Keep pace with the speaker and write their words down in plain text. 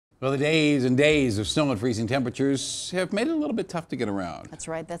Well, the days and days of snow and freezing temperatures have made it a little bit tough to get around. That's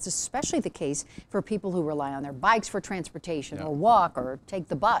right. That's especially the case for people who rely on their bikes for transportation or walk or take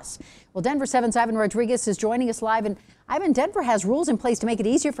the bus. Well, Denver 7's Ivan Rodriguez is joining us live. And Ivan, Denver has rules in place to make it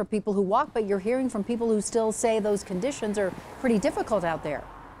easier for people who walk, but you're hearing from people who still say those conditions are pretty difficult out there.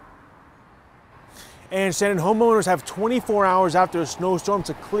 And Shannon, homeowners have 24 hours after a snowstorm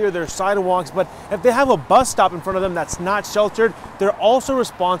to clear their sidewalks, but if they have a bus stop in front of them that's not sheltered, they're also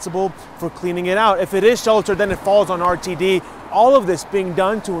responsible for cleaning it out. If it is sheltered, then it falls on RTD. All of this being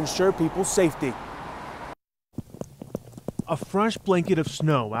done to ensure people's safety. A fresh blanket of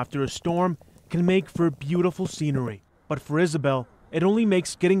snow after a storm can make for beautiful scenery, but for Isabel, it only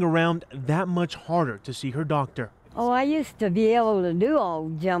makes getting around that much harder to see her doctor. Oh, I used to be able to do all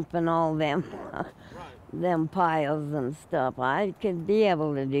jumping all them piles and stuff. I could be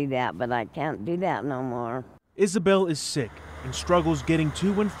able to do that, but I can't do that no more. Isabel is sick and struggles getting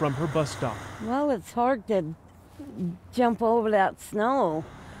to and from her bus stop. Well, it's hard to jump over that snow.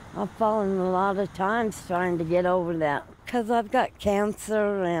 I've fallen a lot of times trying to get over that because I've got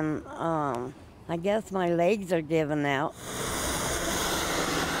cancer and I guess my legs are giving out.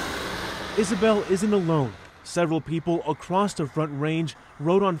 Isabel isn't alone. Several people across the Front Range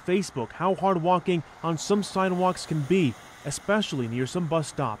wrote on Facebook how hard walking on some sidewalks can be, especially near some bus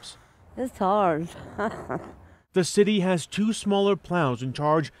stops. It's hard. The city has 2 smaller plows in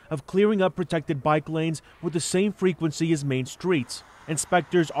charge of clearing up protected bike lanes with the same frequency as main streets.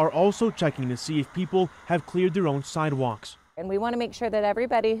 Inspectors are also checking to see if people have cleared their own sidewalks. And we want to make sure that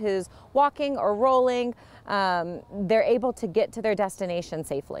everybody who's walking or rolling, they're able to get to their destination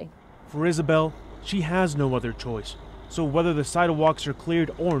safely. For Isabel, she has no other choice. So whether the sidewalks are cleared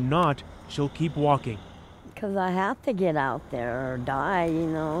or not, she'll keep walking. Because I have to get out there or die, you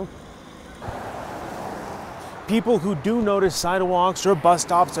know. People who do notice sidewalks or bus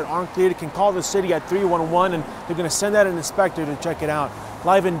stops that aren't cleared can call the city at 311 and they're going to send out an inspector to check it out.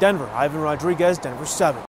 Live in Denver, Ivan Rodriguez, Denver 7.